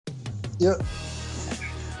Yep.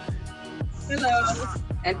 Hello,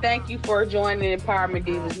 and thank you for joining Empowerment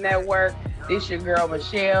Divas Network. This your girl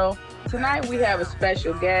Michelle. Tonight we have a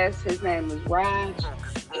special guest. His name is Raj.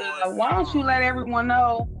 Why don't you let everyone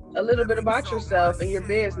know a little bit about yourself and your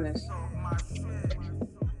business?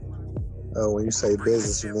 When you say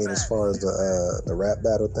business, you mean as far as the rap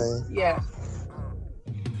battle thing? Yes.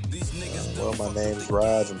 Well, my name is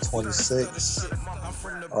Raj. I'm 26,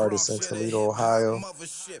 artist in Toledo, Ohio.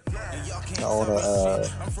 I own a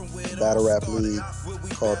battle rap league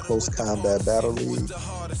called Close Combat Battle League.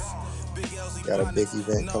 Got a big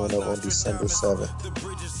event coming up on December 7th.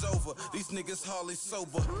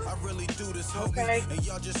 Okay.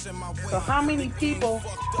 So how many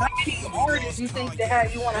artists you think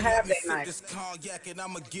you want to have that night?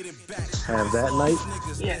 Have that night.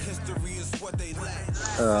 Yes.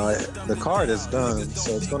 The card is done,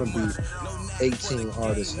 so it's going to be 18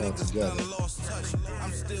 artists altogether.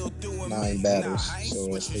 9 battles,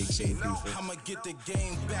 so it's 18 people.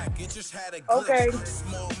 Okay.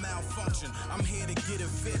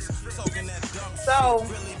 So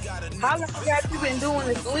how long have you been doing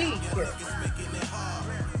this league here?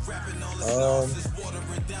 Um,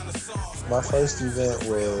 my first event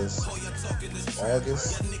was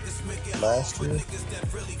August last year.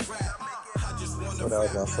 So that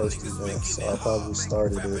was my first event. So I probably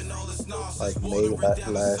started it like May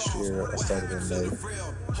last year. I started in May,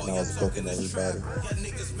 and I was booking everybody.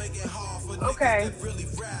 Okay.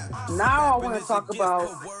 Now I want to talk about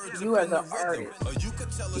you as an artist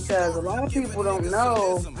because a lot of people don't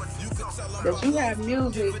know that you have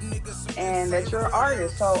music and that you're an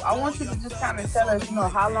artist. So I want you to just kind of tell us,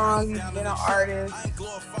 how long you've been an artist,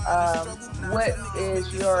 what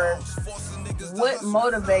is what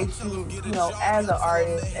motivates you, as an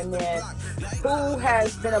artist, and then who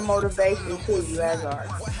has been a motivation to you as an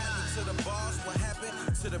artist.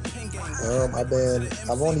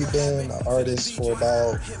 I've only been an artist for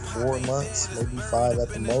about 4 months, maybe five at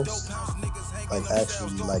the most. Like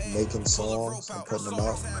actually like making songs and putting them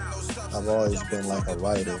out. I've always been like a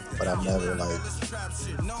writer, but I've never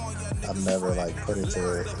like put it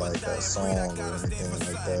to like a song or anything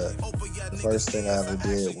like that. The first thing I ever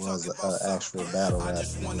did was an actual battle rap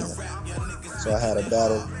event. So I had a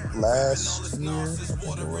battle last year, I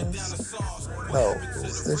think it was. No, it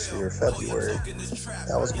was this year, February.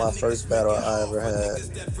 That was my first battle I ever had.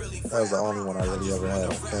 That was the only one I really ever had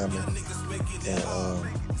on camera.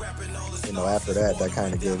 And after that, that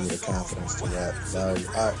kind of gave me the confidence to rap. 'Cause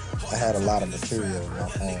I had a lot of material in my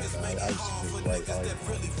phone. I used to just write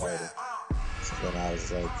writing. So then I was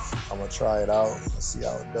like, I'm gonna try it out and see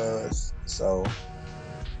how it does. So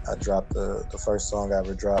I dropped the first song I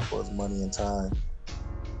ever dropped was Money and Time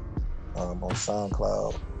on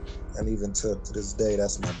SoundCloud. And even to this day,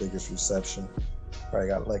 that's my biggest reception. Probably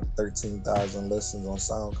got like 13,000 listens on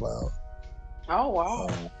SoundCloud. Oh wow.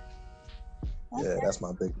 Um, yeah, Okay. that's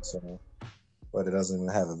my biggest song. But it doesn't even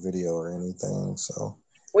have a video or anything. So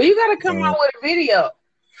Well, you got to come um, out with a video.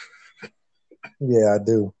 yeah, I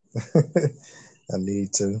do. I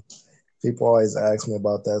need to. People always ask me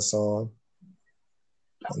about that song.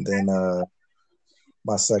 And then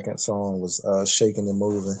my second song was Shaking and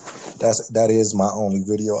Moving. That is my only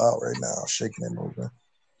video out right now, Shaking and Moving.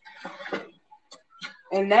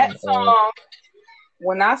 And that And song,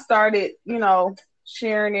 when I started,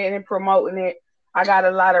 sharing it and promoting it, I got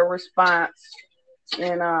a lot of response.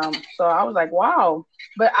 And so I was like, wow.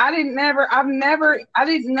 But I didn't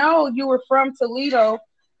know you were from Toledo.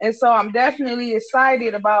 And so I'm definitely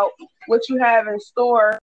excited about what you have in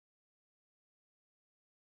store.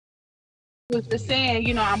 I was just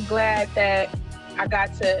saying, I'm glad that I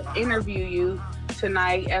got to interview you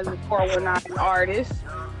tonight as a 419 artist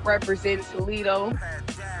representing Toledo.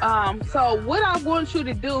 So what I want you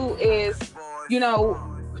to do is, you know,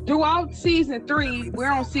 throughout season 3,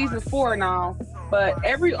 we're on season 4 now, but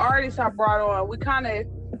every artist I brought on, we kind of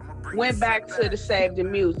went back to the Save the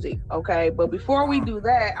Music, okay? But before we do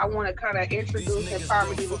that, I want to kind of introduce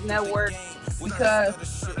Empowerment Divas Network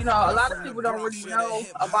because, a lot of people don't really know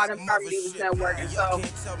about Empowerment Divas Network. And so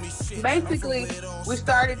basically, we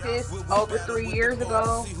started this over 3 years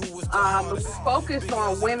ago. We focused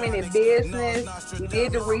on women in business. We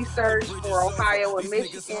did the research for Ohio and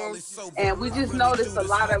Michigan, and we just noticed a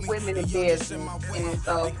lot of women in business. And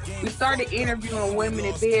so we started interviewing women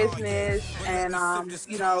in business, and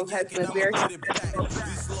has been very successful.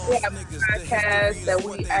 We have a podcast that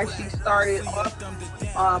we actually started off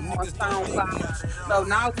on SoundCloud. So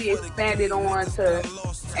now we expanded on to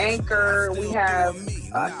Anchor. We have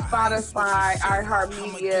Spotify,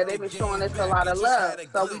 iHeartMedia. They've been showing us a lot of love.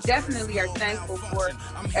 So we definitely are thankful for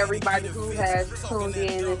everybody who has tuned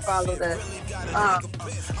in and followed us. Um,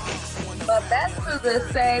 but back to the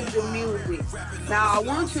Save the Music. Now, I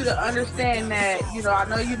want you to understand that, I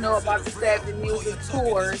know you know about the Save the Music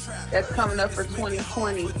tour that's coming up for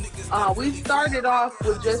 2020. We started off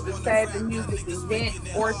with just the Save the Music event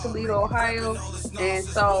for Toledo, Ohio. And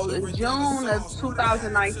so in June of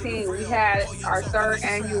 2019, we had our third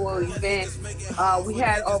annual event. We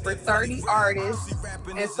had over 30 artists.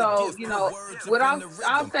 And so, what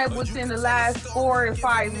I'll say within the last 4 to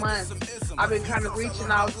 5 months, I've been kind of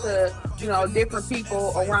reaching out to different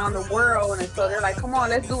people around the world. And so they're like, come on,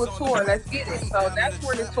 let's do a tour. Let's get it. So that's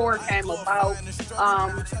where the tour came about.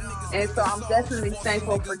 Um, and so I'm definitely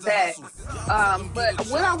thankful for that. But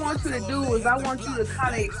what I want you to do is I want you to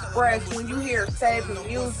kind of express when you hear saving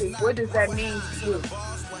music, what does that mean to you?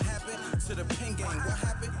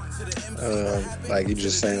 Like you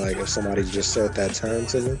just saying, like if somebody just said that term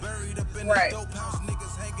to me, Right.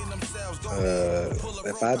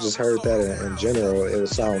 if I just heard that in general, it would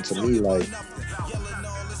sound to me like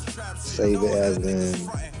save it as in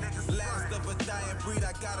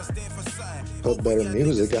put better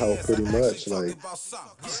music out, pretty much. Like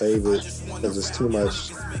save it because it's too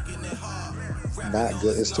much not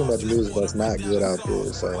good. It's too much music that's not good out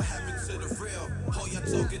there. So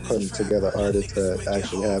we're putting together artists that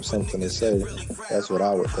actually have something to say. That's what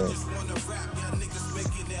I would think.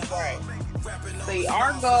 Right. See,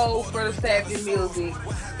 our goal for the Savvy Music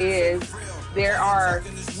is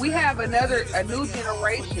we have a new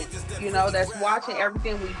generation, that's watching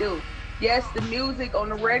everything we do. Yes, the music on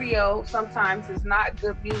the radio sometimes is not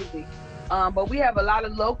good music, but we have a lot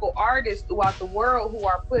of local artists throughout the world who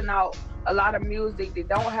are putting out a lot of music. They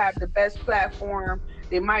don't have the best platform.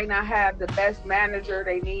 They might not have the best manager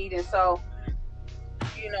they need, and so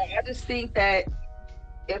I just think that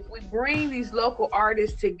if we bring these local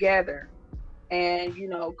artists together and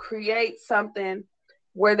create something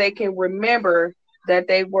where they can remember that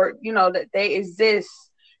they were, that they exist,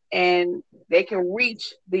 and they can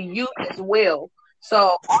reach the youth as well.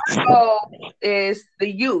 So our goal is the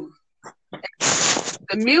youth.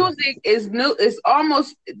 The music is new. It's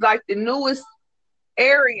almost like the newest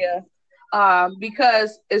area,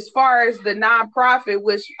 because as far as the nonprofit,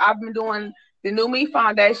 which I've been doing the New Me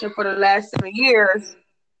Foundation for the last 7 years.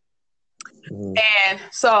 Mm. And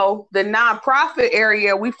so the nonprofit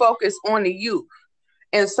area, we focus on the youth.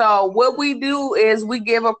 And so what we do is we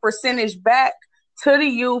give a percentage back to the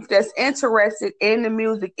youth that's interested in the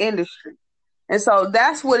music industry. And so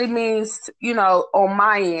that's what it means, on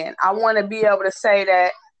my end. I want to be able to say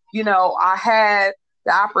that, I had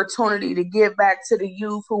the opportunity to give back to the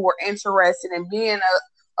youth who were interested in being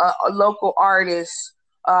a local artist,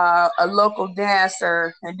 a local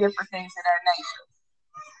dancer, and different things of that nature.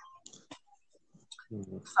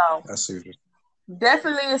 So I see.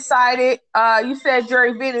 definitely excited. You said your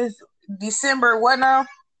event is December what now?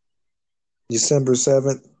 December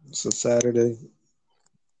 7th. It's a Saturday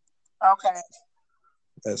Okay.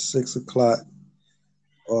 at 6 o'clock.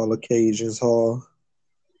 All Occasions Hall.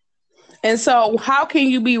 And so how can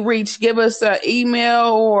you be reached? Give us an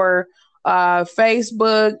email or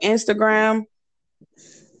Facebook, Instagram.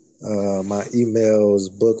 My email is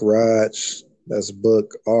bookraj. That's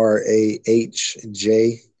book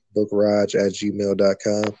RAHJ,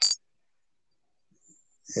 bookraj@gmail.com.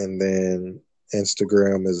 And then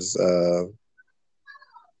Instagram is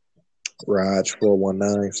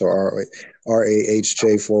Raj419. So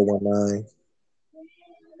RAHJ419.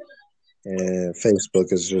 And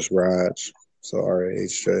Facebook is just Raj. So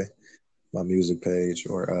RAHJ, my music page,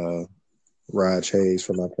 or Raj Hayes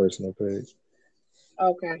for my personal page.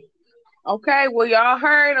 Okay. Okay. Well, y'all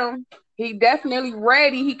heard him. He definitely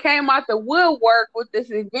ready. He came out the woodwork with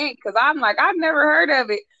this event because I'm like, I've never heard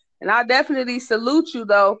of it. And I definitely salute you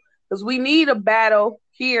though, because we need a battle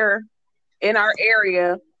here in our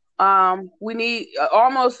area. We need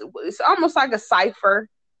it's almost like a cipher,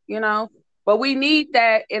 but we need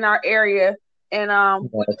that in our area. And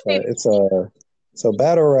So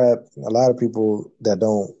battle rap. A lot of people that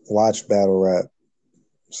don't watch battle rap,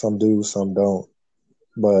 some do, some don't.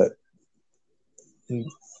 But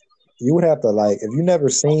you would have to, like, if you never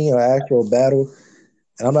seen an actual battle,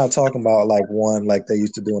 and I'm not talking about like one like they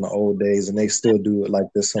used to do in the old days, and they still do it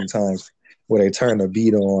like this sometimes, where they turn the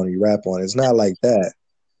beat on and you rap on it. It's not like that.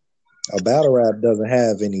 A battle rap doesn't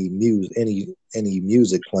have any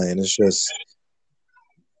music playing. It's just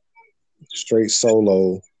straight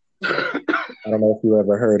solo. I don't know if you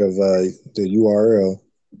ever heard of the URL.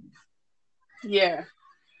 Yeah.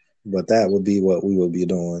 But that would be what we would be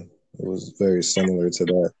doing. It was very similar to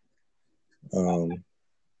that. Um,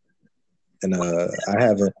 and Take I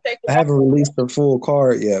it back. haven't released the full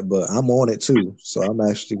card yet, but I'm on it too. So I'm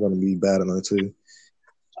actually going to be battling too.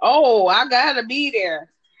 Oh, I gotta be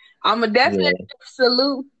there. I'm a definitely Yeah,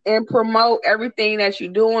 salute and promote everything that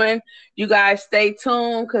you're doing. You guys stay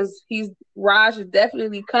tuned because he's Raj is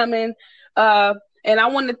definitely coming. Uh, and I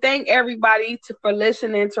want to thank everybody for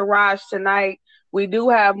listening to Raj tonight. We do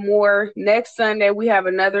have more next Sunday. We have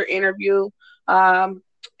another interview, and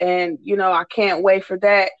I can't wait for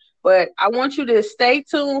that. But I want you to stay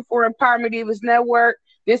tuned for Empowerment Divas Network.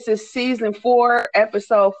 This is season 4,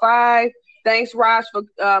 episode 5. Thanks, Raj, for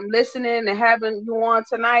listening and having you on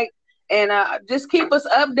tonight. And just keep us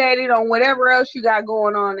updated on whatever else you got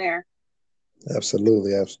going on there.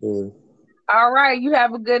 absolutely, absolutely. All right. You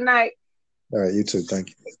have a good night. All right, you too. Thank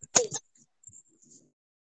you.